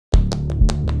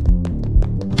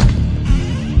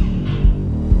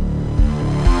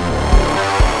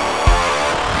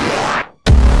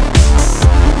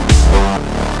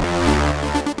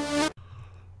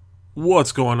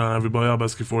What's going on, everybody?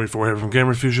 Albesky44 here from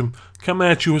Gamerfuzion, coming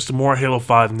at you with some more Halo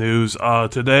 5 news.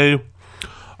 Today,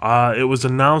 it was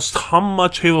announced how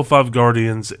much Halo 5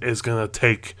 Guardians is going to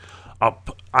take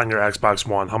up on your Xbox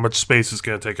One. How much space it's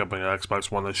going to take up on your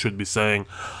Xbox One, I should be saying.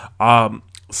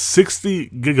 60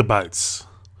 gigabytes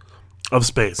of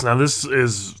space. Now, this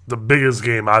is the biggest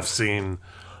game I've seen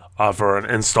for an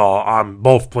install on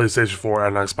both PlayStation 4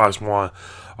 and Xbox One.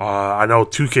 I know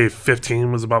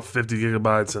 2K15 was about 50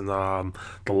 gigabytes, and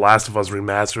The Last of Us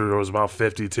Remastered was about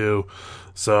 52.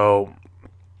 So,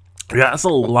 yeah, that's a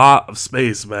lot of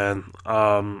space, man.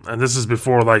 And this is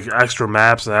before, like, extra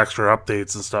maps and extra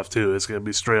updates and stuff, too. It's going to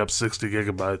be straight up 60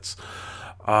 gigabytes.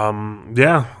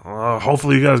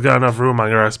 Hopefully you guys got enough room on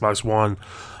your Xbox One.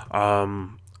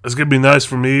 It's going to be nice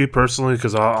for me, personally,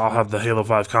 because I'll have the Halo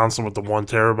 5 console with the 1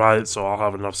 terabyte, so I'll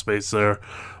have enough space there.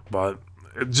 But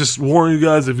just warn you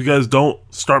guys, if you guys don't,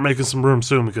 start making some room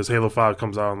soon, because Halo 5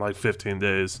 comes out in like 15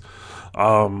 days.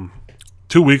 2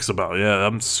 weeks about, yeah,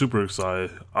 I'm super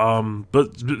excited.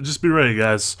 But just be ready,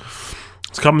 guys.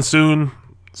 It's coming soon.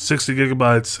 60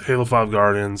 gigabytes, Halo 5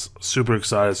 Guardians. Super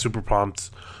excited, super pumped.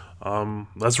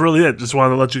 That's really it. Just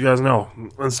wanted to let you guys know.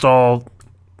 Install.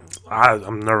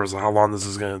 I'm nervous how long this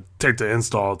is going to take to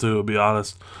install, too, to be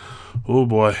honest. Oh,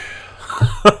 boy.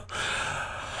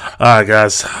 Alright,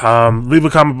 guys. Leave a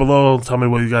comment below. Tell me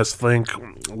what you guys think.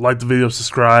 Like the video,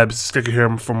 subscribe. Stick it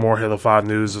here for more Halo 5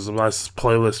 news. There's a nice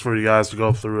playlist for you guys to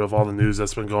go through of all the news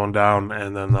that's been going down.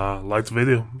 And then like the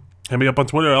video. Hit me up on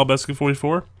Twitter,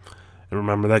 Albesky44. And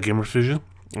remember that Gamerfuzion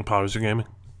empowers your gaming.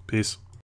 Peace.